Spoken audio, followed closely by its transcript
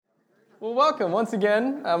Well, welcome once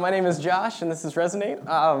again. My name is Josh, and this is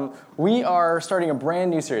Resonate. We are starting a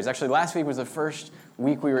brand new series. Actually, last week was the first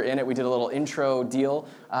week we were in it. We did a little intro deal.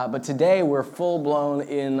 But today, we're full-blown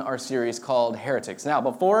in our series called Heretics. Now,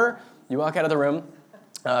 before you walk out of the room,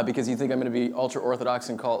 because you think I'm going to be ultra-Orthodox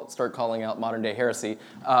and start calling out modern-day heresy,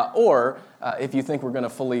 or if you think we're going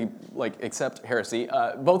to fully accept heresy,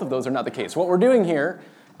 both of those are not the case. What we're doing here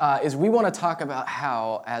is we want to talk about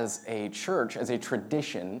how, as a church, as a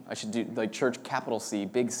tradition, I should do like church, capital C,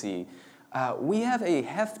 big C, we have a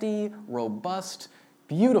hefty, robust,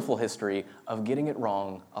 beautiful history of getting it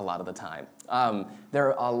wrong a lot of the time.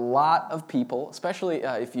 There are a lot of people, especially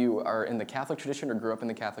if you are in the Catholic tradition or grew up in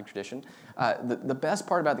the Catholic tradition, the best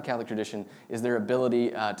part about the Catholic tradition is their ability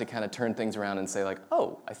to kind of turn things around and say like,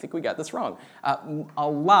 oh, I think we got this wrong. A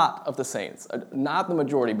lot of the saints, not the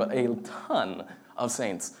majority, but a ton of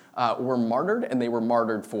saints were martyred, and they were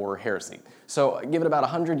martyred for heresy. So give it about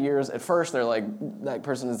 100 years. At first, they're like, that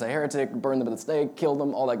person is a heretic, burn them at the stake, kill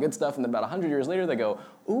them, all that good stuff. And then about 100 years later, they go,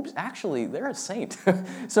 oops, actually, they're a saint.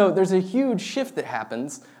 So there's a huge shift that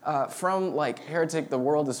happens from like, heretic, the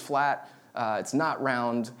world is flat, it's not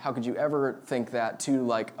round, how could you ever think that, to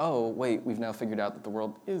like, oh, wait, we've now figured out that the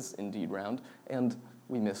world is indeed round, and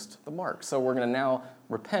we missed the mark. So we're going to now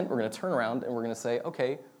repent, we're going to turn around, and we're going to say,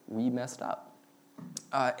 okay, we messed up.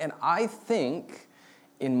 And I think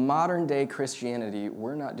in modern-day Christianity,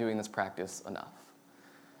 we're not doing this practice enough.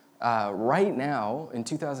 Right now, in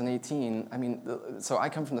 2018, so I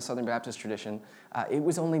come from the Southern Baptist tradition. It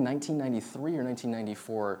was only 1993 or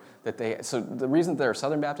 1994 that so the reason there are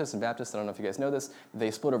Southern Baptists and Baptists, I don't know if you guys know this,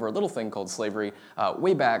 they split over a little thing called slavery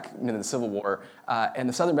way back in the Civil War. And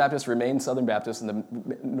the Southern Baptists remained Southern Baptists, and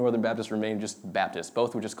the Northern Baptists remained just Baptists.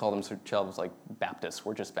 Both would just call themselves like Baptists.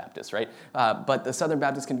 We're just Baptists, right? But the Southern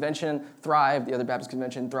Baptist Convention thrived, the other Baptist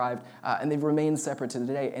Convention thrived, and they've remained separate to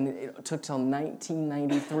today. And it took till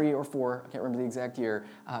 1993 or 4, I can't remember the exact year,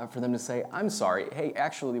 for them to say, I'm sorry, hey,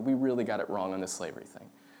 actually, we really got it wrong on this slavery thing,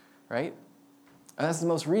 right? And that's the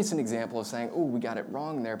most recent example of saying, oh, we got it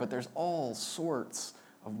wrong there, but there's all sorts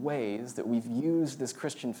of ways that we've used this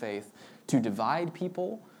Christian faith to divide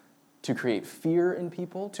people, to create fear in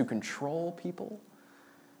people, to control people.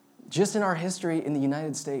 Just in our history in the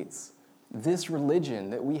United States, this religion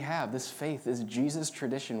that we have, this faith, this Jesus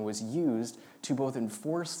tradition was used to both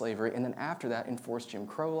enforce slavery and then after that enforce Jim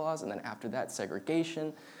Crow laws and then after that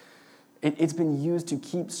segregation. It's been used to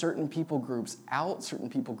keep certain people groups out, certain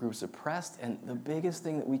people groups oppressed, and the biggest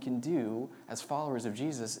thing that we can do as followers of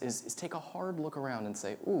Jesus is take a hard look around and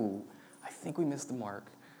say, ooh, I think we missed the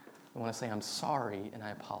mark. I want to say I'm sorry and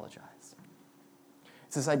I apologize.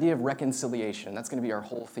 It's this idea of reconciliation. That's going to be our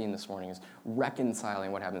whole theme this morning, is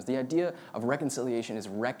reconciling what happens. The idea of reconciliation is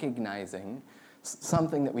recognizing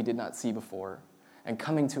something that we did not see before and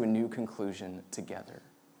coming to a new conclusion together.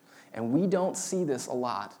 And we don't see this a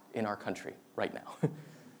lot in our country right now.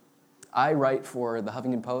 I write for the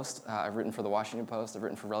Huffington Post. I've written for the Washington Post. I've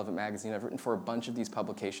written for Relevant Magazine. I've written for a bunch of these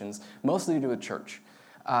publications, mostly to do with church.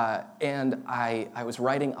 And I was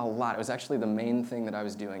writing a lot. It was actually the main thing that I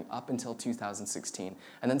was doing up until 2016.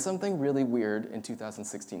 And then something really weird in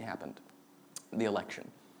 2016 happened, the election.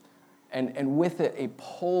 And with it, a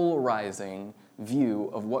polarizing view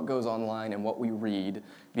of what goes online and what we read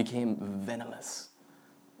became venomous.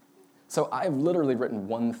 So I've literally written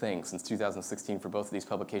one thing since 2016 for both of these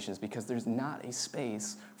publications because there's not a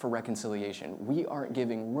space for reconciliation. We aren't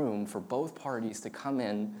giving room for both parties to come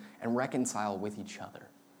in and reconcile with each other.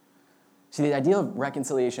 See, the idea of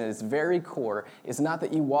reconciliation at its very core is not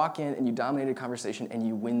that you walk in and you dominate a conversation and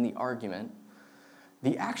you win the argument.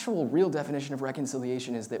 The actual real definition of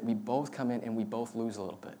reconciliation is that we both come in and we both lose a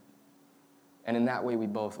little bit. And in that way, we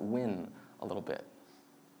both win a little bit.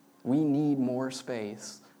 We need more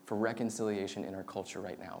space for reconciliation in our culture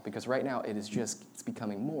right now. Because right now, it's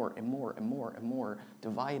becoming more and more and more and more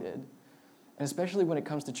divided. And especially when it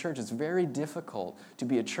comes to church, it's very difficult to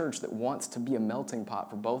be a church that wants to be a melting pot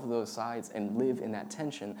for both of those sides and live in that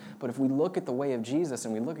tension. But if we look at the way of Jesus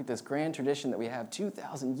and we look at this grand tradition that we have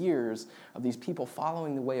 2,000 years of these people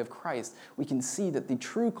following the way of Christ, we can see that the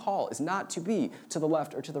true call is not to be to the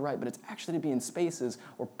left or to the right, but it's actually to be in spaces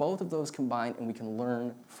where both of those combine and we can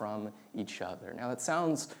learn from each other. Now, that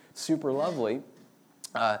sounds super lovely,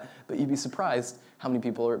 but you'd be surprised how many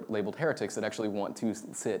people are labeled heretics that actually want to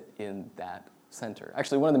sit in that center.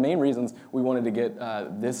 Actually, one of the main reasons we wanted to get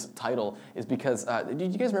this title is because,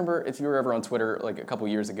 did you guys remember, if you were ever on Twitter like a couple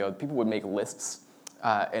years ago, people would make lists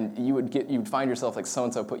And you'd find yourself like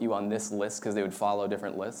so-and-so put you on this list because they would follow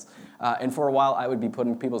different lists. And for a while, I would be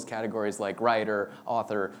putting people's categories like writer,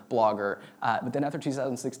 author, blogger. But then after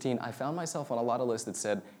 2016, I found myself on a lot of lists that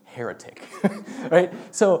said heretic, right?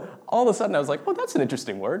 So all of a sudden, I was like, well, that's an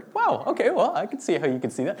interesting word. Wow, okay, well, I can see how you can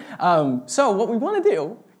see that. So what we want to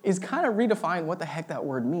do is kind of redefine what the heck that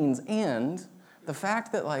word means, and the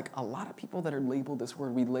fact that like a lot of people that are labeled this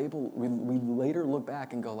word, we later look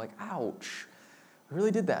back and go like, ouch, we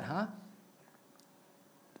really did that, huh?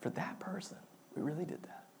 For that person, we really did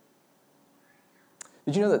that.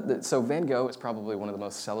 Did you know so Van Gogh is probably one of the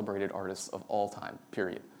most celebrated artists of all time,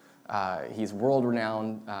 period. He's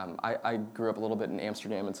world-renowned. I grew up a little bit in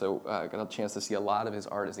Amsterdam, and so got a chance to see a lot of his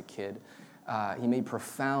art as a kid. He made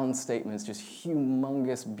profound statements, just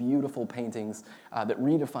humongous, beautiful paintings that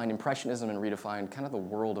redefined Impressionism and redefined kind of the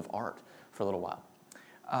world of art for a little while.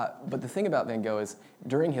 But the thing about Van Gogh is,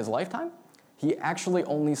 during his lifetime, he actually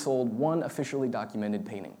only sold one officially documented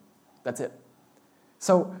painting. That's it.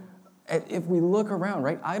 So if we look around,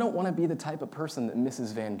 right, I don't want to be the type of person that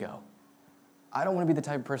misses Van Gogh. I don't want to be the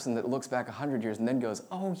type of person that looks back 100 years and then goes,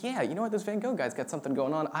 oh yeah, you know what, this Van Gogh guy's got something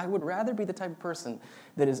going on. I would rather be the type of person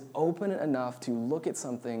that is open enough to look at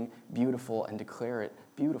something beautiful and declare it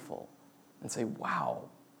beautiful and say, wow,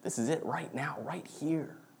 this is it right now, right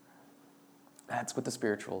here. That's what the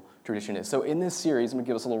spiritual tradition is. So in this series, I'm going to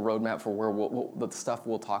give us a little roadmap for where the stuff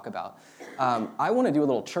we'll talk about. I want to do a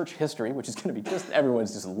little church history, which is going to be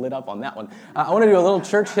everyone's just lit up on that one. I want to do a little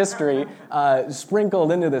church history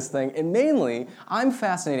sprinkled into this thing. And mainly, I'm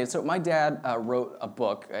fascinated. So my dad wrote a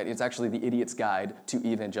book. It's actually The Idiot's Guide to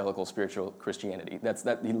Evangelical Spiritual Christianity.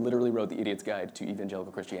 He literally wrote The Idiot's Guide to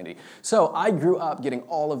Evangelical Christianity. So I grew up getting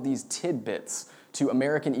all of these tidbits to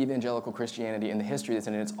American evangelical Christianity and the history that's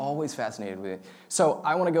in it. It's always fascinated with it. So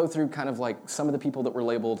I want to go through kind of like some of the people that were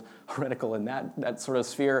labeled heretical in that sort of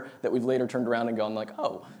sphere that we've later turned around and gone like,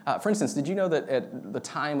 oh. For instance, did you know that at the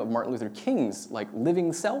time of Martin Luther King's like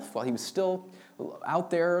living self, while he was still out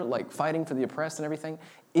there like fighting for the oppressed and everything,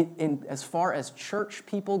 as far as church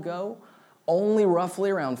people go, only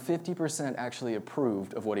roughly around 50% actually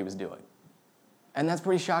approved of what he was doing. And that's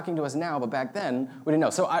pretty shocking to us now, but back then, we didn't know.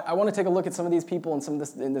 So I want to take a look at some of these people and some of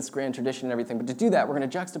this in this grand tradition and everything. But to do that, we're going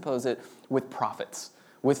to juxtapose it with prophets,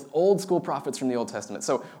 with old school prophets from the Old Testament.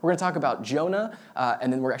 So we're going to talk about Jonah,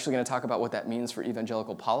 and then we're actually going to talk about what that means for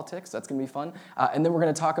evangelical politics. That's going to be fun. And then we're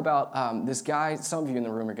going to talk about this guy. Some of you in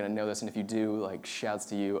the room are going to know this, and if you do, like, shouts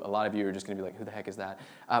to you. A lot of you are just going to be like, who the heck is that?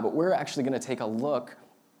 But we're actually going to take a look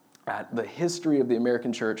at the history of the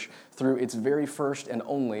American church through its very first and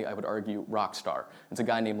only, I would argue, rock star. It's a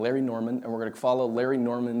guy named Larry Norman, and we're going to follow Larry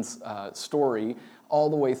Norman's story all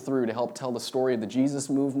the way through to help tell the story of the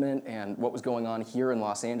Jesus movement and what was going on here in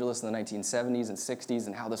Los Angeles in the 1970s and 60s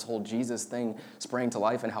and how this whole Jesus thing sprang to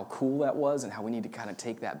life and how cool that was and how we need to kind of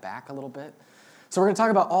take that back a little bit. So we're going to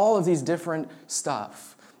talk about all of these different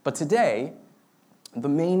stuff. But today, the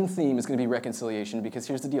main theme is going to be reconciliation, because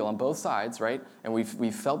here's the deal. On both sides, right, and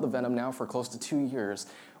we've felt the venom now for close to 2 years,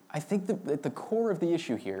 I think that at the core of the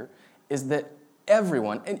issue here is that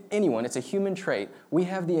everyone, and anyone, it's a human trait, we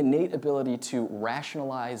have the innate ability to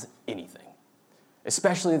rationalize anything,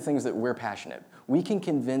 especially the things that we're passionate. We can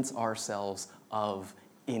convince ourselves of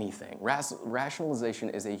anything.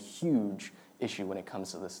 Rationalization is a huge issue when it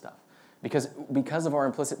comes to this stuff. Because of our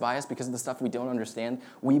implicit bias, because of the stuff we don't understand,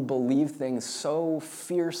 we believe things so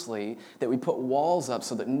fiercely that we put walls up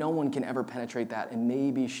so that no one can ever penetrate that and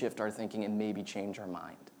maybe shift our thinking and maybe change our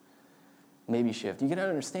mind. Maybe shift. You got to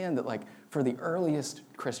understand that, like, for the earliest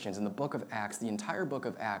Christians in the book of Acts, the entire book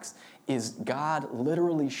of Acts is God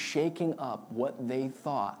literally shaking up what they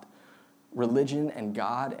thought religion and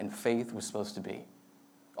God and faith was supposed to be.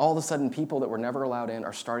 All of a sudden, people that were never allowed in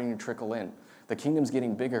are starting to trickle in. The kingdom's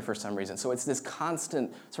getting bigger for some reason. So it's this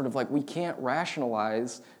constant sort of like, we can't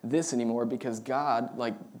rationalize this anymore because God,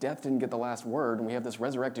 like, death didn't get the last word, and we have this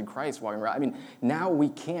resurrected Christ walking around. I mean, now we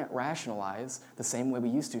can't rationalize the same way we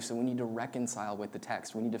used to, so we need to reconcile with the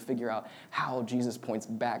text. We need to figure out how Jesus points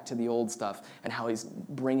back to the old stuff and how he's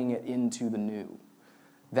bringing it into the new.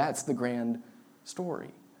 That's the grand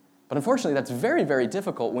story. But unfortunately, that's very, very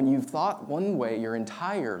difficult when you've thought one way your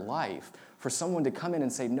entire life. For someone to come in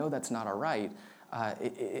and say, no, that's not all right,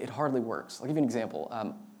 it hardly works. I'll give you an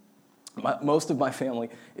example. Most of my family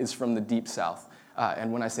is from the Deep South.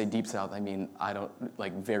 And when I say Deep South, I mean, I don't,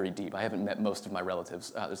 like, very deep. I haven't met most of my relatives.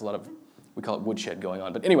 There's a lot of, we call it woodshed going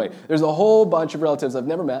on. But anyway, there's a whole bunch of relatives I've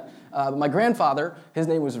never met. My grandfather, his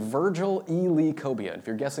name was Virgil E. Lee Cobia. If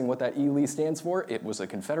you're guessing what that E. Lee stands for, it was a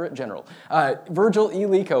Confederate general. Virgil E.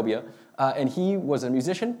 Lee Cobia, and he was a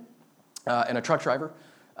musician and a truck driver.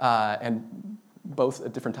 And both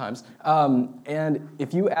at different times. And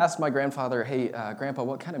if you asked my grandfather, hey, Grandpa,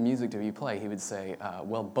 what kind of music do you play? He would say,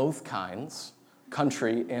 well, both kinds,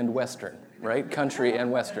 country and Western, right? Country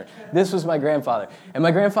and Western. This was my grandfather. And my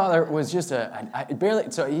grandfather was just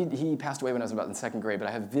he passed away when I was about in second grade, but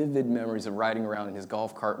I have vivid memories of riding around in his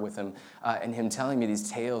golf cart with him and him telling me these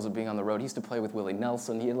tales of being on the road. He used to play with Willie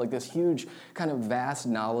Nelson. He had like this huge kind of vast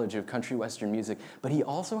knowledge of country Western music, but he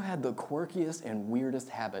also had the quirkiest and weirdest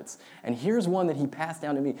habits. And here's one that he passed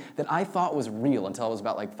down to me that I thought was real until I was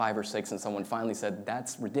about like 5 or 6 and someone finally said,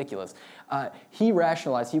 that's ridiculous. He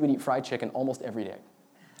rationalized he would eat fried chicken almost every day.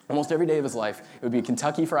 Almost every day of his life, it would be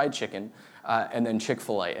Kentucky Fried Chicken and then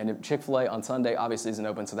Chick-fil-A. And Chick-fil-A on Sunday obviously isn't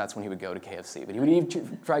open, so that's when he would go to KFC. But he would eat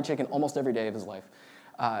fried chicken almost every day of his life.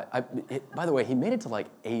 By the way, he made it to like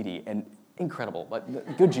 80, and incredible,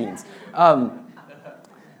 but good genes.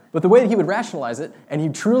 But the way that he would rationalize it, and he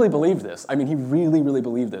truly believed this, I mean, he really, really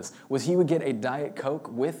believed this, was he would get a Diet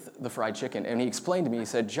Coke with the fried chicken. And he explained to me, he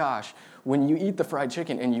said, Josh, when you eat the fried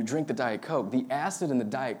chicken and you drink the Diet Coke, the acid in the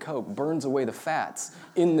Diet Coke burns away the fats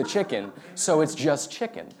in the chicken, so it's just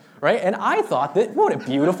chicken, right? And I thought that, what a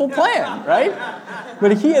beautiful plan, right?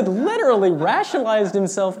 But he had literally rationalized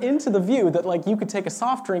himself into the view that, like, you could take a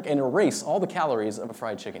soft drink and erase all the calories of a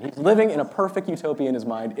fried chicken. He's living in a perfect utopia in his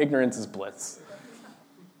mind. Ignorance is bliss.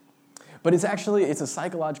 But it's a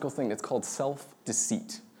psychological thing that's called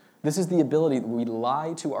self-deceit. This is the ability that we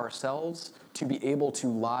lie to ourselves to be able to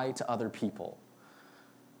lie to other people.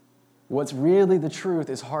 What's really the truth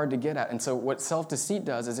is hard to get at. And so what self-deceit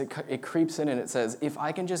does is it creeps in and it says, if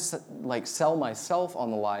I can just like sell myself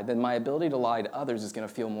on the lie, then my ability to lie to others is going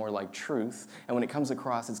to feel more like truth. And when it comes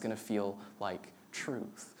across, it's going to feel like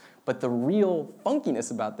truth. But the real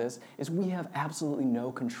funkiness about this is we have absolutely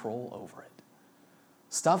no control over it.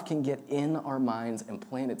 Stuff can get in our minds and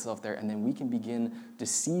plant itself there, and then we can begin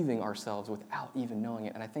deceiving ourselves without even knowing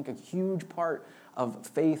it. And I think a huge part of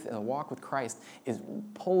faith and a walk with Christ is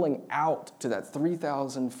pulling out to that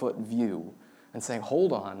 3,000-foot view and saying,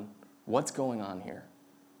 hold on, what's going on here?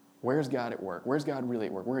 Where's God at work? Where's God really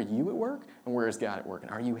at work? Where are you at work, and where is God at work?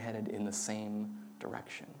 And are you headed in the same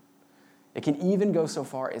direction? It can even go so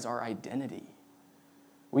far as our identity.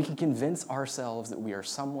 We can convince ourselves that we are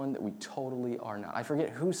someone that we totally are not. I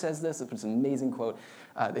forget who says this, it's an amazing quote.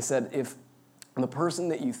 They said, if the person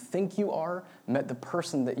that you think you are met the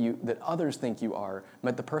person that others think you are,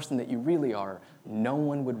 met the person that you really are, no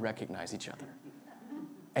one would recognize each other.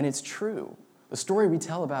 And it's true. The story we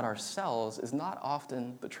tell about ourselves is not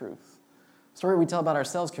often the truth. The story we tell about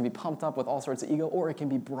ourselves can be pumped up with all sorts of ego, or it can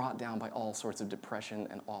be brought down by all sorts of depression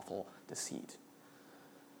and awful deceit.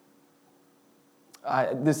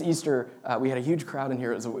 This Easter, we had a huge crowd in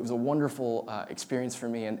here. It was a wonderful experience for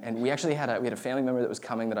me, and we actually had a family member that was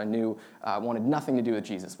coming that I knew wanted nothing to do with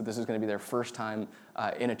Jesus, but this was going to be their first time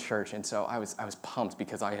in a church, and so I was pumped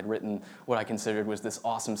because I had written what I considered was this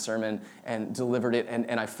awesome sermon and delivered it,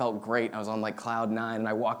 and I felt great. I was on like cloud 9, and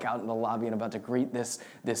I walk out in the lobby and about to greet this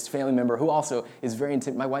family member who also is very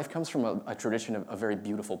intimidated. My wife comes from a tradition of very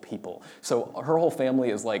beautiful people, so her whole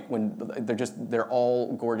family is like they're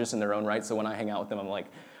all gorgeous in their own right. So when I hang out with them, I'm like,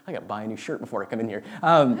 I got to buy a new shirt before I come in here.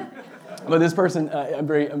 But this person, I'm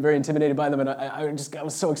very intimidated by them, and I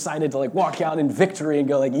was so excited to like walk out in victory and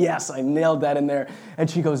go like, yes, I nailed that in there. And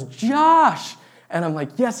she goes, Josh, and I'm like,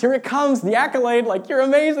 yes, here it comes, the accolade, like you're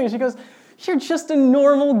amazing. And she goes, you're just a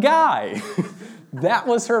normal guy. That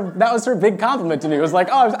was her big compliment to me. It was like,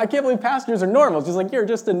 oh, I can't believe pastors are normal. She's like, you're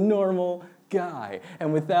just a normal guy.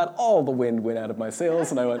 And with that, all the wind went out of my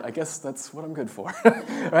sails, and I went, I guess that's what I'm good for,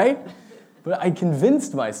 right? But I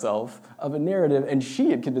convinced myself of a narrative, and she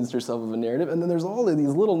had convinced herself of a narrative, and then there's all of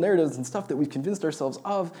these little narratives and stuff that we've convinced ourselves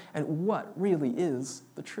of, and what really is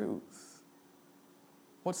the truth?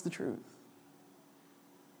 What's the truth?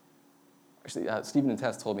 Actually, Stephen and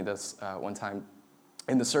Tess told me this one time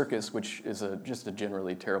in the circus, which is just a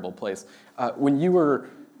generally terrible place. When you were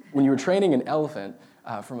training an elephant,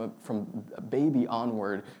 from a baby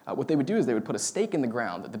onward, what they would do is they would put a stake in the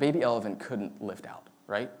ground that the baby elephant couldn't lift out,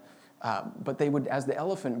 right? But they would, as the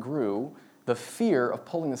elephant grew, the fear of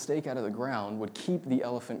pulling the stake out of the ground would keep the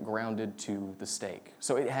elephant grounded to the stake.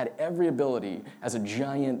 So it had every ability as a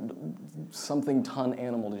giant something-ton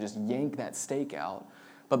animal to just yank that stake out.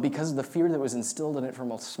 But because of the fear that was instilled in it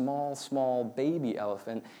from a small, small baby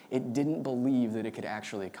elephant, it didn't believe that it could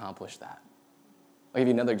actually accomplish that. I'll give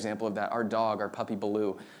you another example of that. Our dog, our puppy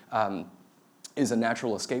Baloo, is a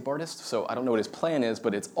natural escape artist, so I don't know what his plan is,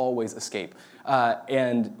 but it's always escape.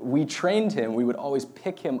 And we trained him. We would always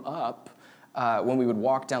pick him up when we would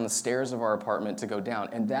walk down the stairs of our apartment to go down,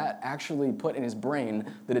 and that actually put in his brain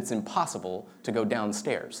that it's impossible to go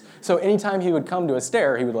downstairs. So anytime he would come to a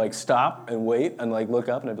stair, he would like stop and wait and like look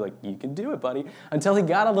up, and I'd be like, you can do it, buddy. Until he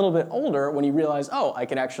got a little bit older when he realized, oh, I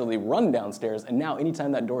can actually run downstairs, and now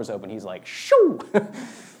anytime that door's open, he's like, shoo!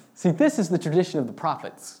 See, this is the tradition of the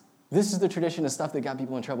prophets. This is the tradition of stuff that got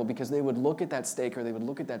people in trouble, because they would look at that stake or they would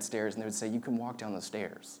look at that stairs and they would say, you can walk down the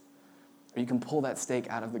stairs, or you can pull that stake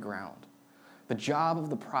out of the ground. The job of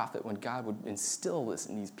the prophet, when God would instill this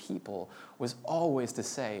in these people, was always to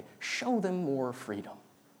say, show them more freedom.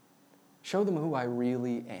 Show them who I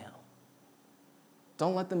really am.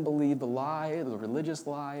 Don't let them believe the lie, the religious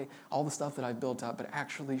lie, all the stuff that I've built up, but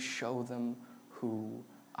actually show them who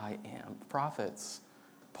I am. Prophets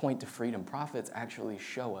point to freedom. Prophets actually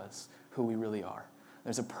show us who we really are.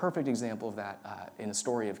 There's a perfect example of that in the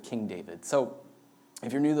story of King David. So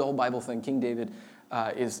if you're new to the whole Bible thing, King David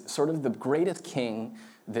is sort of the greatest king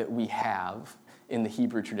that we have in the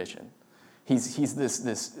Hebrew tradition. He's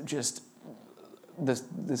this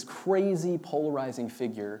crazy polarizing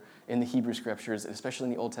figure in the Hebrew scriptures, especially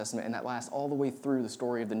in the Old Testament, and that lasts all the way through the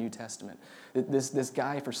story of the New Testament. This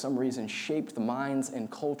guy, for some reason, shaped the minds and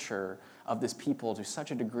culture of this people to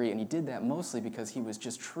such a degree, and he did that mostly because he was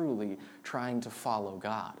just truly trying to follow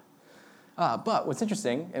God. But what's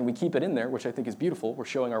interesting, and we keep it in there, which I think is beautiful, we're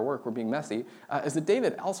showing our work, we're being messy, is that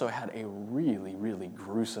David also had a really, really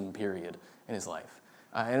gruesome period in his life.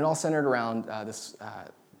 And it all centered around this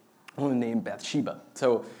woman named Bathsheba.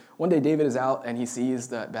 So one day David is out and he sees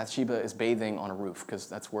that Bathsheba is bathing on a roof, because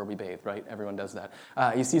that's where we bathe, right? Everyone does that.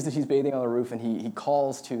 He sees that she's bathing on the roof, and he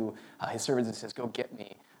calls to his servants and says, go get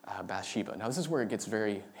me Bathsheba. Now this is where it gets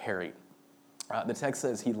very hairy. The text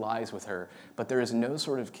says he lies with her, but there is no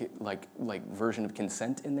sort of like version of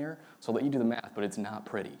consent in there. So I'll let you do the math, but it's not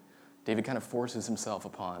pretty. David kind of forces himself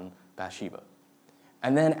upon Bathsheba.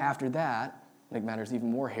 And then after that, make matters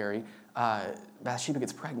even more hairy, Bathsheba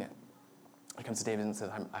gets pregnant. He comes to David and says,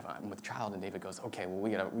 I'm with child, and David goes, okay, well,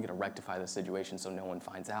 we gotta rectify this situation so no one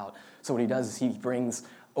finds out. So what he does is he brings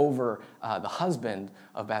over the husband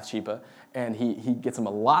of Bathsheba, and he gets him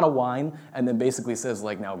a lot of wine, and then basically says,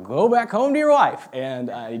 like, now go back home to your wife.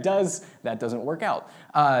 And he does. That doesn't work out.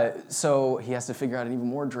 So he has to figure out an even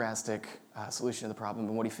more drastic solution to the problem.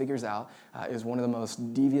 And what he figures out is one of the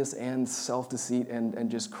most devious and self-deceit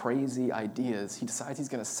and just crazy ideas. He decides he's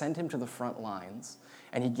going to send him to the front lines.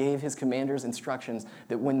 And he gave his commanders instructions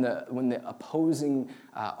that when the opposing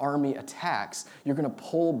army attacks, you're going to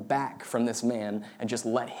pull back from this man and just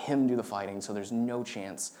let him do the fighting, so there's no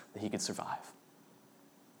chance that he could survive.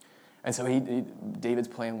 And so David's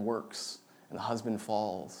plan works, and the husband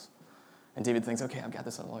falls. And David thinks, okay, I've got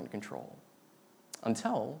this under control.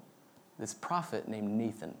 Until this prophet named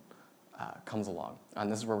Nathan comes along.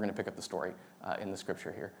 And this is where we're going to pick up the story in the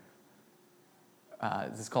scripture here.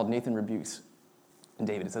 This is called Nathan Rebukes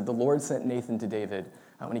David. It said, the Lord sent Nathan to David.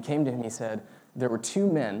 When he came to him, he said, there were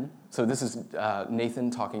two men. So this is Nathan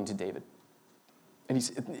talking to David. And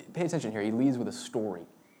pay attention here. He leads with a story.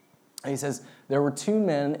 And he says, there were two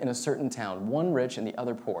men in a certain town, one rich and the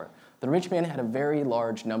other poor. The rich man had a very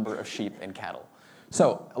large number of sheep and cattle.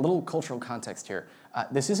 So a little cultural context here.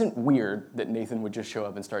 This isn't weird that Nathan would just show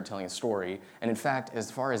up and start telling a story. And in fact, as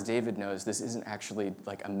far as David knows, this isn't actually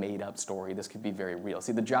like a made-up story. This could be very real.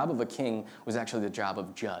 See, the job of a king was actually the job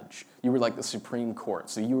of judge. You were like the Supreme Court.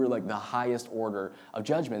 So you were like the highest order of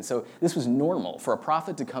judgment. So this was normal for a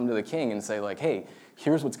prophet to come to the king and say, like, hey,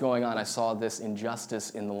 here's what's going on. I saw this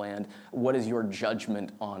injustice in the land. What is your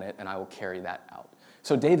judgment on it? And I will carry that out.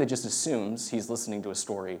 So David just assumes he's listening to a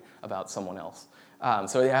story about someone else.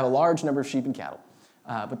 So they have a large number of sheep and cattle.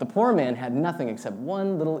 But the poor man had nothing except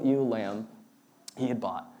one little ewe lamb he had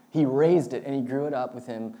bought. He raised it, and he grew it up with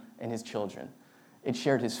him and his children. It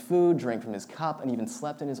shared his food, drank from his cup, and even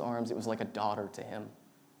slept in his arms. It was like a daughter to him.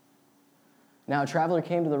 Now a traveler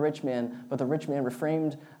came to the rich man, but the rich man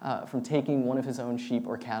refrained from taking one of his own sheep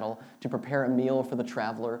or cattle to prepare a meal for the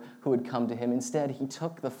traveler who had come to him. Instead, he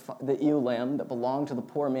took the ewe lamb that belonged to the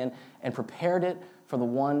poor man and prepared it for the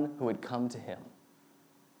one who had come to him.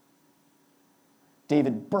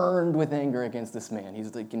 David burned with anger against this man.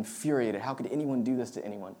 He's like infuriated. How could anyone do this to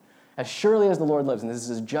anyone? As surely as the Lord lives, and this is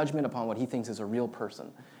his judgment upon what he thinks is a real person.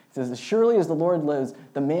 He says, as surely as the Lord lives,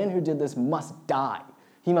 the man who did this must die.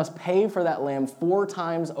 He must pay for that lamb 4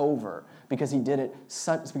 times over because he did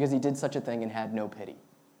such a thing and had no pity.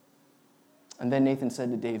 And then Nathan said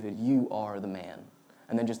to David, you are the man.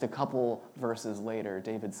 And then just a couple verses later,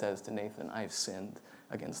 David says to Nathan, I have sinned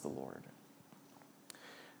against the Lord.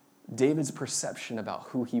 David's perception about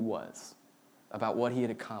who he was about what he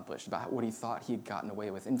had accomplished, about what he thought he had gotten away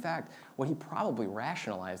with. In fact, what he probably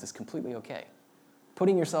rationalized is completely okay.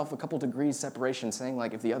 Putting yourself a couple degrees separation, saying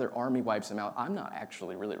like, if the other army wipes him out, I'm not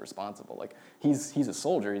actually really responsible. Like, he's a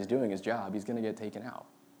soldier, he's doing his job, he's gonna get taken out.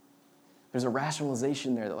 There's a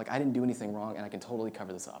rationalization there that like, I didn't do anything wrong and I can totally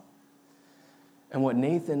cover this up. And what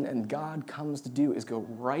Nathan and God comes to do is go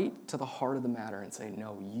right to the heart of the matter and say,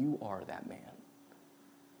 no, you are that man.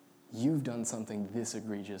 You've done something this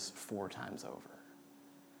egregious 4 times over.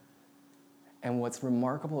 And what's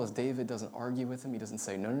remarkable is David doesn't argue with him. He doesn't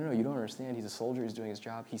say, no, you don't understand. He's a soldier. He's doing his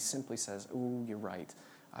job. He simply says, oh, you're right.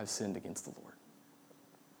 I've sinned against the Lord.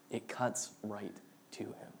 It cuts right to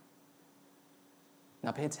him.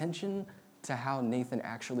 Now pay attention to how Nathan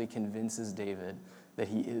actually convinces David that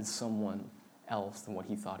he is someone else than what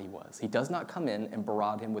he thought he was. He does not come in and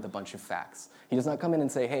barrage him with a bunch of facts. He does not come in and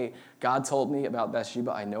say, hey, God told me about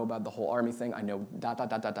Bathsheba. I know about the whole army thing. I know ...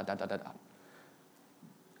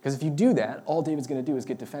 Because if you do that, all David's going to do is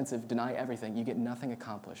get defensive, deny everything. You get nothing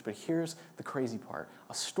accomplished. But here's the crazy part.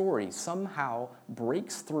 A story somehow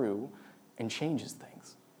breaks through and changes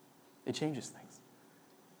things. It changes things.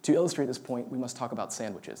 To illustrate this point, we must talk about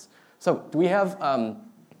sandwiches. So do we have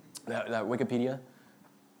that Wikipedia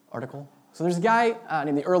article? So there's a guy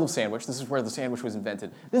named the Earl of Sandwich. This is where the sandwich was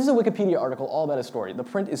invented. This is a Wikipedia article all about his story. The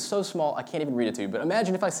print is so small, I can't even read it to you. But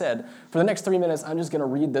imagine if I said, for the next 3 minutes, I'm just going to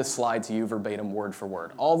read this slide to you verbatim, word for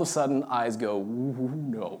word. All of a sudden, eyes go,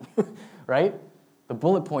 no, right? The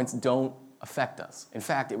bullet points don't affect us. In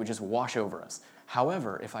fact, it would just wash over us.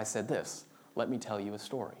 However, if I said this, let me tell you a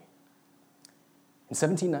story. In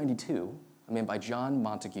 1792, a man by John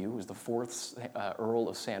Montague, who was the 4th Earl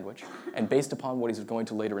of Sandwich, and based upon what he's going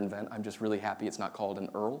to later invent, I'm just really happy it's not called an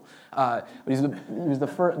Earl. But he was the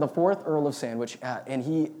 4th Earl of Sandwich, and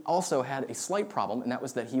he also had a slight problem, and that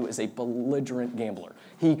was that he was a belligerent gambler.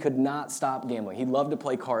 He could not stop gambling. He loved to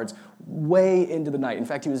play cards way into the night. In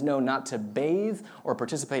fact, he was known not to bathe or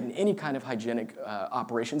participate in any kind of hygienic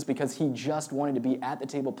operations because he just wanted to be at the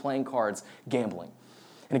table playing cards, gambling.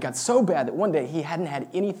 And it got so bad that one day he hadn't had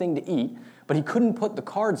anything to eat, but he couldn't put the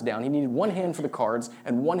cards down. He needed one hand for the cards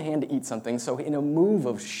and one hand to eat something. So in a move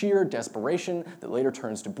of sheer desperation that later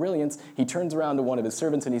turns to brilliance, he turns around to one of his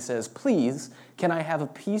servants and he says, please, can I have a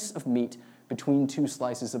piece of meat between 2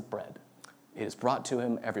 slices of bread? It is brought to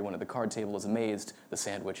him. Everyone at the card table is amazed. The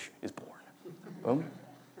sandwich is born. Boom.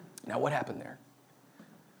 Now what happened there?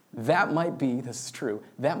 That might be, this is true,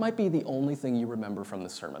 that might be the only thing you remember from the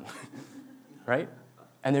sermon, right?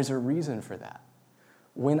 And there's a reason for that.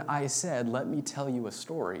 When I said, let me tell you a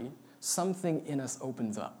story, something in us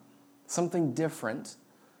opens up. Something different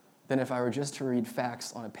than if I were just to read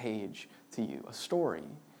facts on a page to you. A story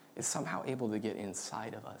is somehow able to get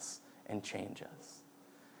inside of us and change us.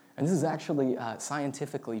 And this is actually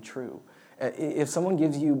scientifically true. If someone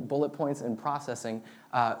gives you bullet points and processing,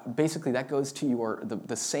 basically that goes to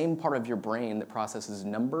the same part of your brain that processes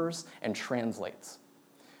numbers and translates.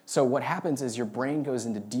 So what happens is your brain goes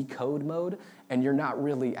into decode mode, and you're not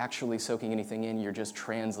really actually soaking anything in, you're just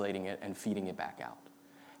translating it and feeding it back out.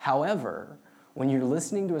 However, when you're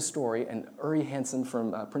listening to a story, and Uri Hansen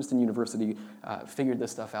from Princeton University figured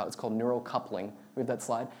this stuff out, it's called neural coupling. We have that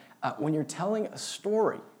slide. When you're telling a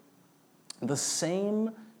story, the same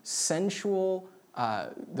sensual,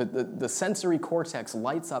 the sensory cortex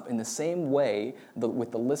lights up in the same way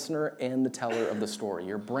with the listener and the teller of the story.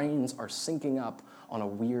 Your brains are syncing up on a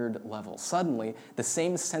weird level. Suddenly, the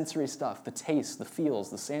same sensory stuff, the taste, the feels,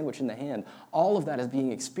 the sandwich in the hand, all of that is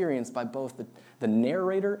being experienced by both the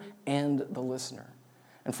narrator and the listener.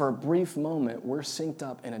 And for a brief moment, we're synced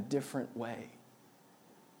up in a different way.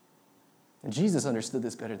 And Jesus understood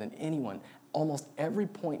this better than anyone. Almost every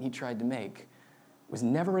point he tried to make was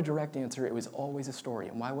never a direct answer. It was always a story.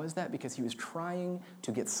 And why was that? Because he was trying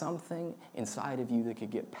to get something inside of you that could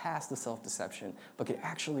get past the self-deception, but could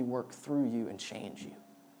actually work through you and change you.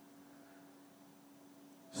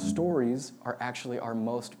 Stories are actually our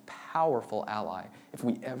most powerful ally if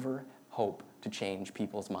we ever hope to change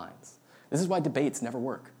people's minds. This is why debates never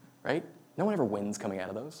work, right? No one ever wins coming out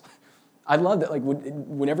of those. I love that, like,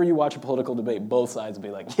 whenever you watch a political debate, both sides will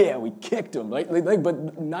be like, yeah, we kicked them, right?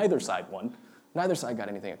 But neither side won. Neither side got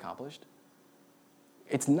anything accomplished.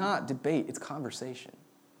 It's not debate, it's conversation.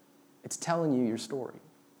 It's telling you your story.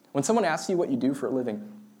 When someone asks you what you do for a living,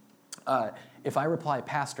 if I reply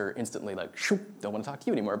pastor, instantly like, don't want to talk to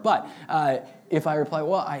you anymore. But if I reply,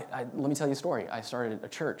 well, let me tell you a story. I started a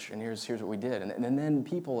church, and here's what we did. And then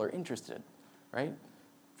people are interested, right?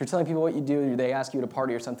 If you're telling people what you do, they ask you at a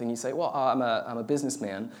party or something, you say, well, I'm a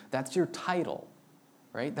businessman. That's your title,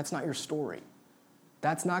 right? That's not your story.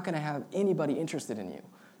 That's not going to have anybody interested in you.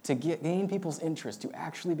 To gain people's interest, to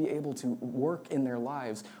actually be able to work in their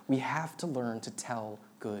lives, we have to learn to tell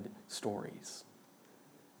good stories.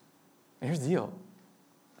 And here's the deal.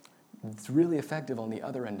 It's really effective on the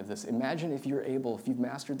other end of this. Imagine if you've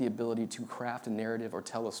mastered the ability to craft a narrative or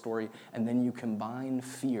tell a story, and then you combine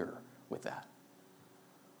fear with that.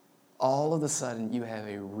 All of a sudden, you have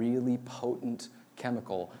a really potent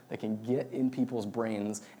chemical that can get in people's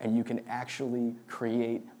brains, and you can actually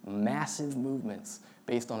create massive movements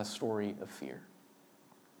based on a story of fear.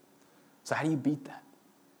 So how do you beat that?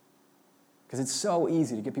 Because it's so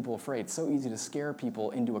easy to get people afraid. It's so easy to scare people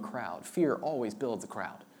into a crowd. Fear always builds a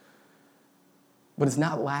crowd. But it's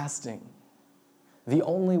not lasting. The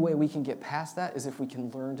only way we can get past that is if we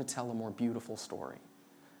can learn to tell a more beautiful story.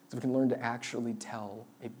 So we can learn to actually tell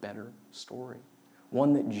a better story.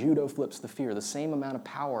 One that judo flips the fear. The same amount of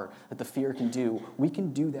power that the fear can do, we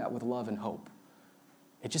can do that with love and hope.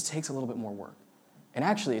 It just takes a little bit more work. And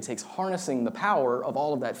actually, it takes harnessing the power of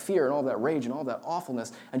all of that fear and all of that rage and all of that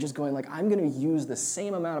awfulness and just going like, I'm going to use the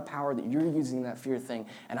same amount of power that you're using that fear thing,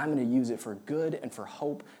 and I'm going to use it for good and for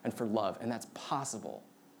hope and for love. And that's possible.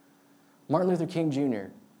 Martin Luther King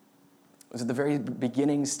Jr. was at the very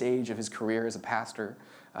beginning stage of his career as a pastor.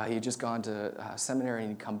 He had just gone to seminary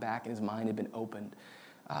and he'd come back and his mind had been opened.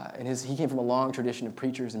 He came from a long tradition of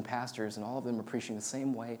preachers and pastors, and all of them were preaching the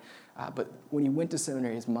same way. But when he went to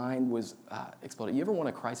seminary, his mind was exploded. You ever want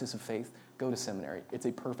a crisis of faith? Go to seminary. It's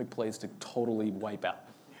a perfect place to totally wipe out.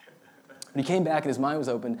 When he came back and his mind was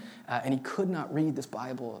opened, and he could not read this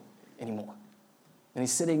Bible anymore. And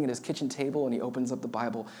he's sitting at his kitchen table, and he opens up the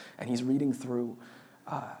Bible, and he's reading through.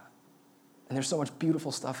 And there's so much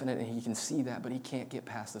beautiful stuff in it, and he can see that, but he can't get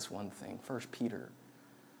past this one thing. 1 Peter,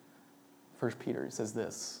 it says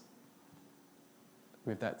this.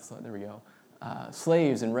 We have that slide. There we go.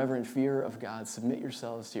 Slaves, in reverent fear of God, submit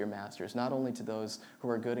yourselves to your masters, not only to those who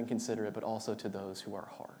are good and considerate, but also to those who are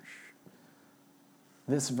harsh.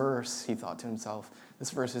 This verse, he thought to himself, this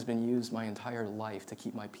verse has been used my entire life to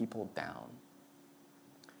keep my people down,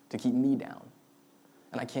 to keep me down.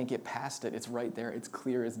 And I can't get past it. It's right there. It's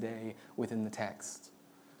clear as day within the text.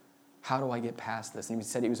 How do I get past this? And he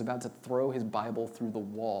said he was about to throw his Bible through the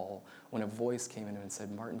wall when a voice came in and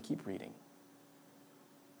said, Martin, keep reading.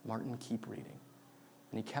 Martin, keep reading.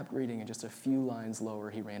 And he kept reading, and just a few lines lower,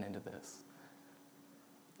 he ran into this.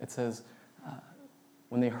 It says,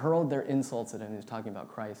 when they hurled their insults at him, he was talking about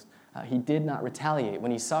Christ, he did not retaliate.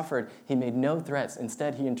 When he suffered, he made no threats.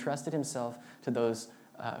 Instead, he entrusted himself to those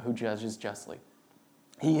who judges justly.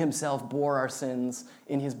 He himself bore our sins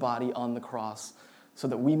in his body on the cross so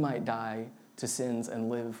that we might die to sins and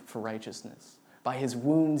live for righteousness. By his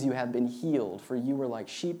wounds you have been healed, for you were like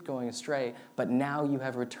sheep going astray, but now you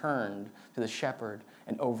have returned to the shepherd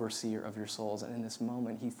and overseer of your souls. And in this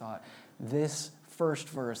moment he thought, this first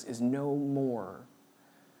verse is no more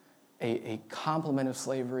a complement of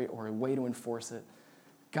slavery or a way to enforce it.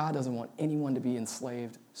 God doesn't want anyone to be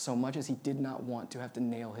enslaved so much as he did not want to have to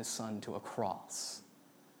nail his son to a cross.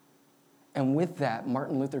 And with that,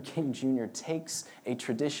 Martin Luther King Jr. takes a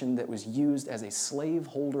tradition that was used as a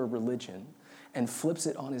slaveholder religion and flips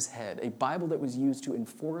it on his head. A Bible that was used to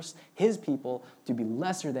enforce his people to be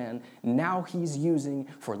lesser than, now he's using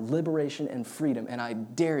for liberation and freedom. And I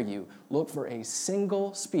dare you, look for a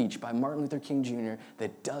single speech by Martin Luther King Jr.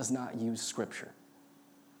 that does not use Scripture.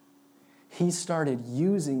 He started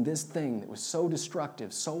using this thing that was so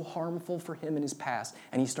destructive, so harmful for him in his past,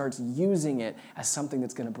 and he starts using it as something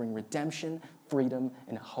that's going to bring redemption, freedom,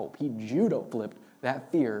 and hope. He judo flipped that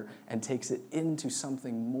fear and takes it into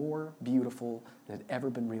something more beautiful than had ever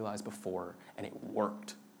been realized before, and it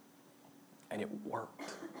worked. And it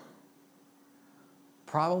worked.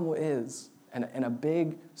 Problem is, and a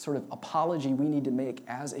big sort of apology we need to make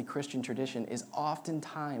as a Christian tradition is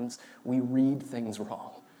oftentimes we read things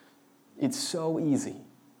wrong. It's so easy,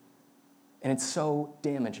 and it's so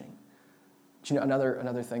damaging. Do you know,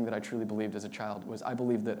 another thing that I truly believed as a child was I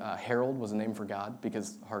believed that Herald was a name for God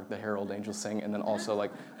because hark the herald angels sing, and then also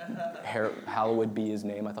like hallowed be his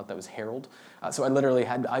name. I thought that was Harold. So I literally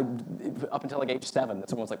had, up until like age 7, that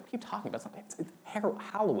someone was like, what are you talking about? It's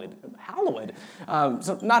hallowed.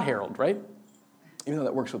 So not Harold, right? Even though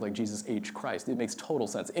that works with like Jesus H. Christ. It makes total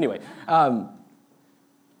sense. Anyway,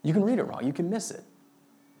 you can read it wrong. You can miss it.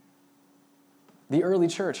 The early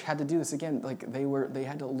church had to do this again. Like they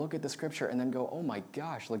had to look at the Scripture and then go, oh my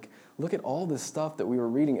gosh, like look at all this stuff that we were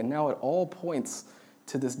reading, and now it all points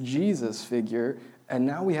to this Jesus figure, and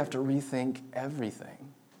now we have to rethink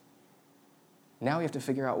everything. Now we have to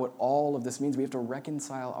figure out what all of this means. We have to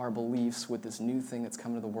reconcile our beliefs with this new thing that's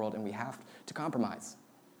come into the world, and we have to compromise.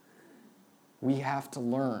 We have to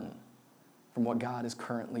learn from what God is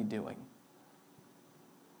currently doing,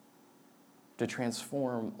 to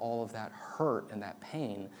transform all of that hurt and that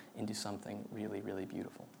pain into something really, really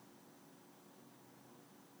beautiful.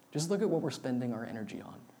 Just look at what we're spending our energy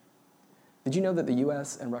on. Did you know that the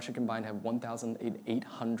U.S. and Russia combined have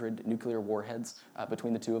 1,800 nuclear warheads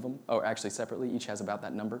between the two of them? Or actually separately, each has about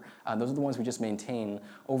that number. Those are the ones we just maintain.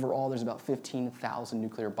 Overall, there's about 15,000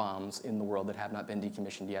 nuclear bombs in the world that have not been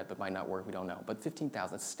decommissioned yet, but might not work, we don't know. But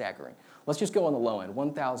 15,000, that's staggering. Let's just go on the low end,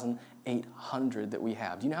 1,800 that we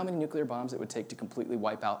have. Do you know how many nuclear bombs it would take to completely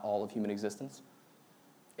wipe out all of human existence?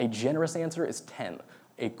 A generous answer is 10.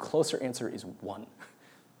 A closer answer is 1.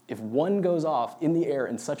 If one goes off in the air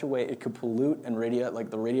in such a way it could pollute and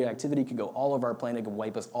the radioactivity could go all over our planet, it could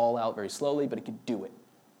wipe us all out very slowly, but it could do it.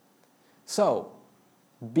 So,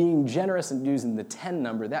 being generous and using the 10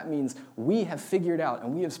 number, that means we have figured out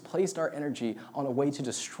and we have placed our energy on a way to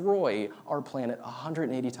destroy our planet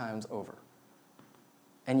 180 times over.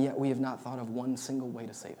 And yet we have not thought of one single way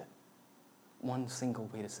to save it. One single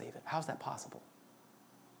way to save it. How's that possible?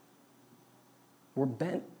 We're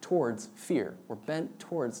bent towards fear. We're bent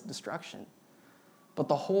towards destruction. But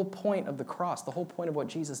the whole point of the cross, the whole point of what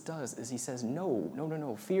Jesus does is he says, no.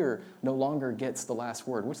 Fear no longer gets the last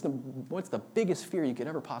word. What's the biggest fear you could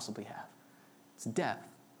ever possibly have? It's death.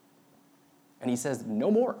 And he says,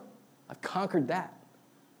 no more. I've conquered that.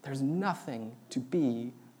 There's nothing to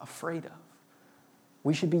be afraid of.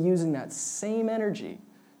 We should be using that same energy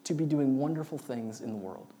to be doing wonderful things in the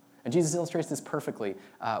world. And Jesus illustrates this perfectly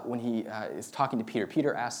when he is talking to Peter.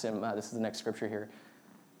 Peter asks him, this is the next scripture here.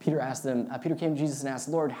 Peter came to Jesus and asked,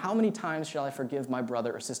 Lord, how many times shall I forgive my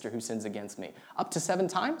brother or sister who sins against me? Up to 7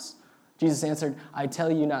 times? Jesus answered, I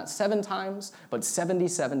tell you not 7 times, but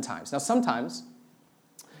 77 times. Now sometimes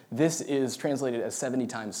this is translated as 70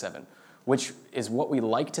 times 7, which is what we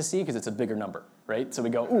like to see because it's a bigger number, right? So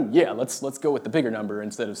we go, ooh, yeah, let's go with the bigger number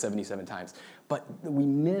instead of 77 times. But we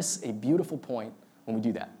miss a beautiful point when we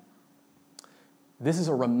do that. This is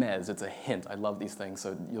a remez. It's a hint. I love these things,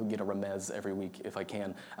 so you'll get a remez every week if I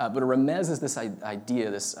can. But a remez is this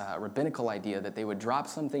idea, this rabbinical idea that they would drop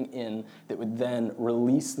something in that would then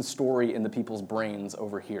release the story in the people's brains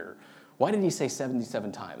over here. Why did he say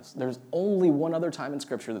 77 times? There's only one other time in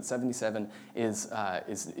Scripture that 77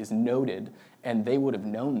 is noted, and they would have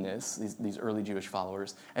known this, these early Jewish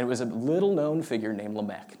followers, and it was a little-known figure named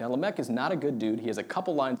Lamech. Now, Lamech is not a good dude. He has a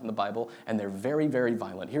couple lines in the Bible, and they're very, very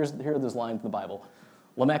violent. Here are those lines in the Bible.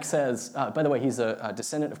 Lamech says, by the way, he's a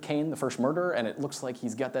descendant of Cain, the first murderer, and it looks like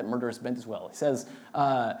he's got that murderous bent as well. He says,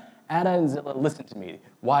 Ada and Zillah, listen to me.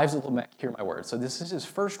 Wives of Lamech, hear my words. So this is his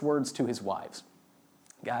first words to his wives.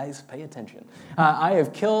 Guys, pay attention. I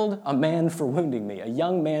have killed a man for wounding me, a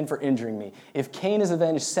young man for injuring me. If Cain is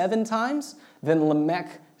avenged 7 times, then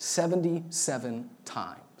Lamech 77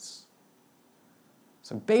 times.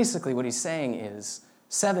 So basically what he's saying is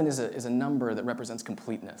 7 is a number that represents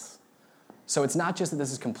completeness. So it's not just that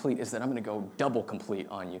this is complete, it's that I'm going to go double complete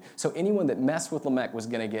on you. So anyone that messed with Lamech was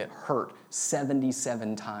going to get hurt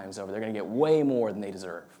 77 times over. They're going to get way more than they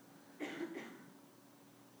deserve.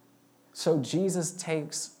 So Jesus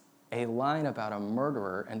takes a line about a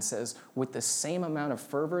murderer and says, with the same amount of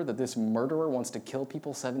fervor that this murderer wants to kill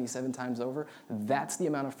people 77 times over, that's the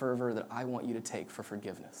amount of fervor that I want you to take for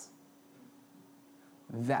forgiveness.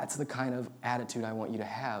 That's the kind of attitude I want you to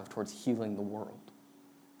have towards healing the world.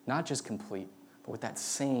 Not just complete, but with that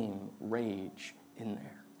same rage in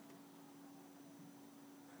there.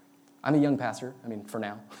 I'm a young pastor, for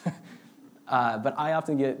now. But I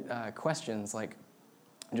often get questions like,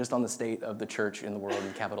 just on the state of the church in the world,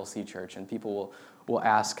 in capital C church, and people will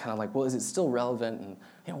ask kind of like, well, is it still relevant?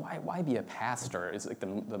 And why be a pastor? Is like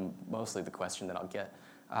mostly the question that I'll get.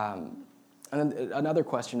 And then another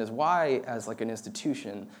question is, why, as like an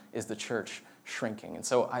institution, is the church shrinking? And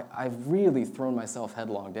so I've really thrown myself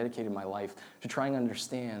headlong, dedicated my life to trying to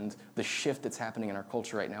understand the shift that's happening in our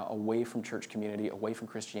culture right now, away from church community, away from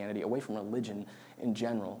Christianity, away from religion in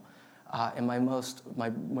general. And my most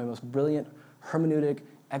brilliant hermeneutic,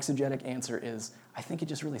 exegetic answer is, I think it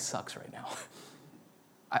just really sucks right now.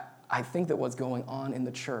 I think that what's going on in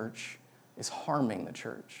the church is harming the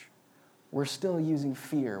church. We're still using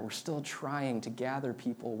fear. We're still trying to gather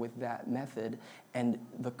people with that method, and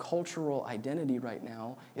the cultural identity right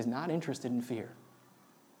now is not interested in fear.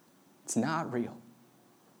 It's not real.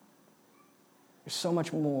 There's so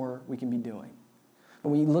much more we can be doing. But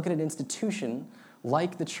when you look at an institution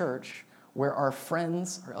like the church, where our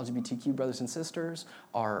friends, our LGBTQ brothers and sisters,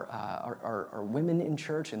 our women in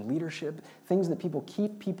church and leadership, things that people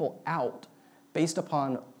keep people out based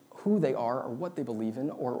upon who they are or what they believe in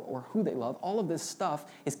or who they love, all of this stuff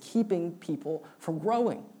is keeping people from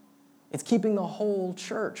growing. It's keeping the whole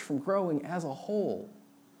church from growing as a whole.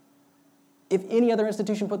 If any other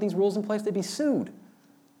institution put these rules in place, they'd be sued,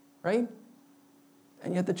 right?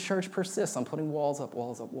 And yet the church persists on putting walls up,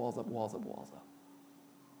 walls up, walls up, walls up, walls up.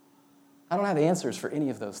 I don't have answers for any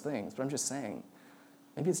of those things, but I'm just saying,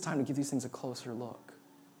 maybe it's time to give these things a closer look.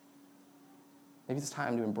 Maybe it's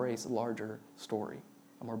time to embrace a larger story,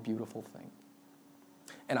 a more beautiful thing.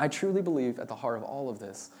 And I truly believe at the heart of all of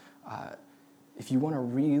this, if you want to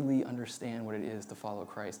really understand what it is to follow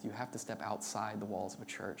Christ, you have to step outside the walls of a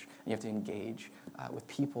church, and you have to engage with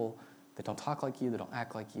people that don't talk like you, that don't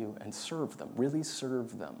act like you, and serve them, really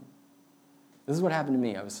serve them. This is what happened to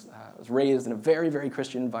me. I was raised in a very, very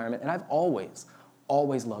Christian environment, and I've always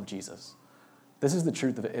loved Jesus. This is the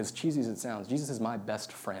truth of it. As cheesy as it sounds, Jesus is my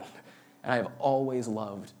best friend, and I have always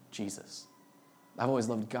loved Jesus. I've always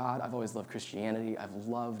loved God. I've always loved Christianity. I've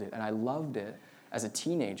loved it, and I loved it as a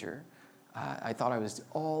teenager. I thought I was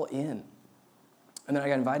all in. And then I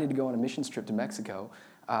got invited to go on a missions trip to Mexico,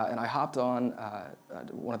 and I hopped on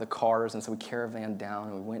one of the cars, and so we caravanned down,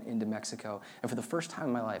 and we went into Mexico. And for the first time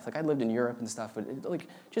in my life, like I'd lived in Europe and stuff, but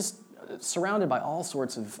just surrounded by all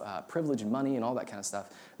sorts of privilege and money and all that kind of stuff.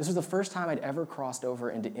 This was the first time I'd ever crossed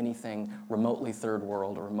over into anything remotely third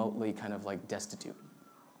world or remotely kind of like destitute.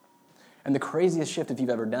 And the craziest shift, if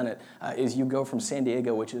you've ever done it, is you go from San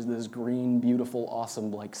Diego, which is this green, beautiful,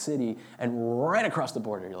 awesome like city, and right across the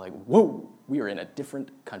border, you're like, whoa, we are in a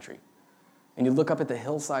different country. And you look up at the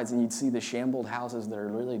hillsides and you'd see the shambled houses that are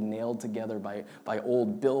really nailed together by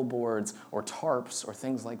old billboards or tarps or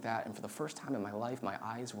things like that. And for the first time in my life, my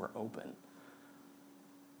eyes were open.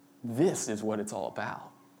 This is what it's all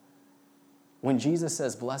about. When Jesus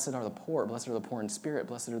says, blessed are the poor in spirit,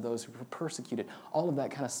 blessed are those who are persecuted, all of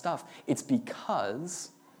that kind of stuff, it's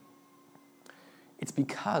because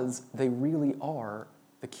they really are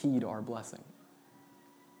the key to our blessing.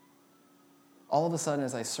 All of a sudden,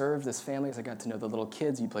 as I served this family, as I got to know the little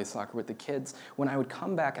kids, you play soccer with the kids, when I would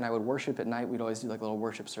come back and I would worship at night, we'd always do like a little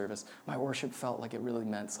worship service, my worship felt like it really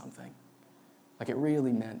meant something. Like it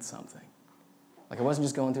really meant something. Like I wasn't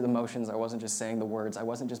just going through the motions, I wasn't just saying the words, I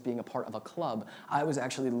wasn't just being a part of a club, I was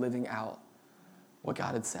actually living out what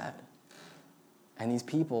God had said. And these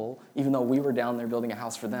people, even though we were down there building a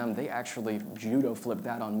house for them, they actually judo flipped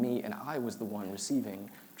that on me, and I was the one receiving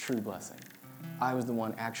true blessing. I was the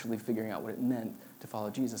one actually figuring out what it meant to follow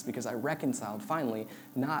Jesus, because I reconciled, finally,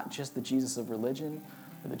 not just the Jesus of religion,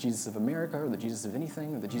 or the Jesus of America, or the Jesus of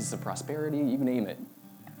anything, or the Jesus of prosperity, you name it.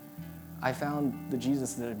 I found the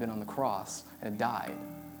Jesus that had been on the cross and had died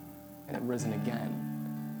and had risen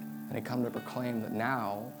again and had come to proclaim that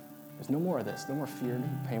now there's no more of this, no more fear, no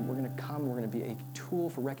more pain. We're going to come, we're going to be a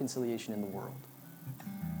tool for reconciliation in the world.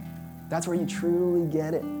 That's where you truly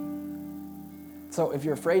get it. So if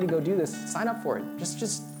you're afraid to go do this, sign up for it.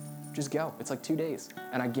 Just go. It's like 2 days.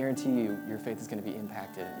 And I guarantee you, your faith is going to be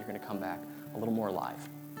impacted and you're going to come back a little more alive.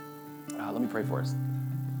 Let me pray for us.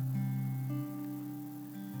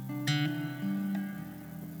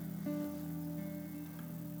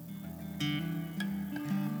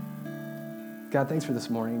 God, thanks for this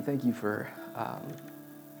morning. Thank you for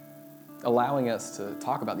allowing us to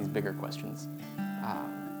talk about these bigger questions.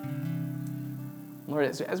 Lord,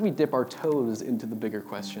 as we dip our toes into the bigger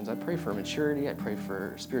questions, I pray for maturity. I pray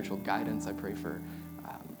for spiritual guidance. I pray for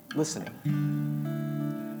listening.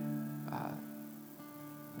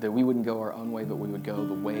 That we wouldn't go our own way, but we would go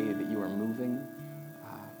the way that you are moving.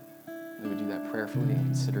 We would do that prayerfully and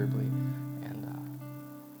considerably.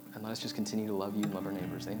 And let us just continue to love you and love our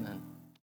neighbors. Amen.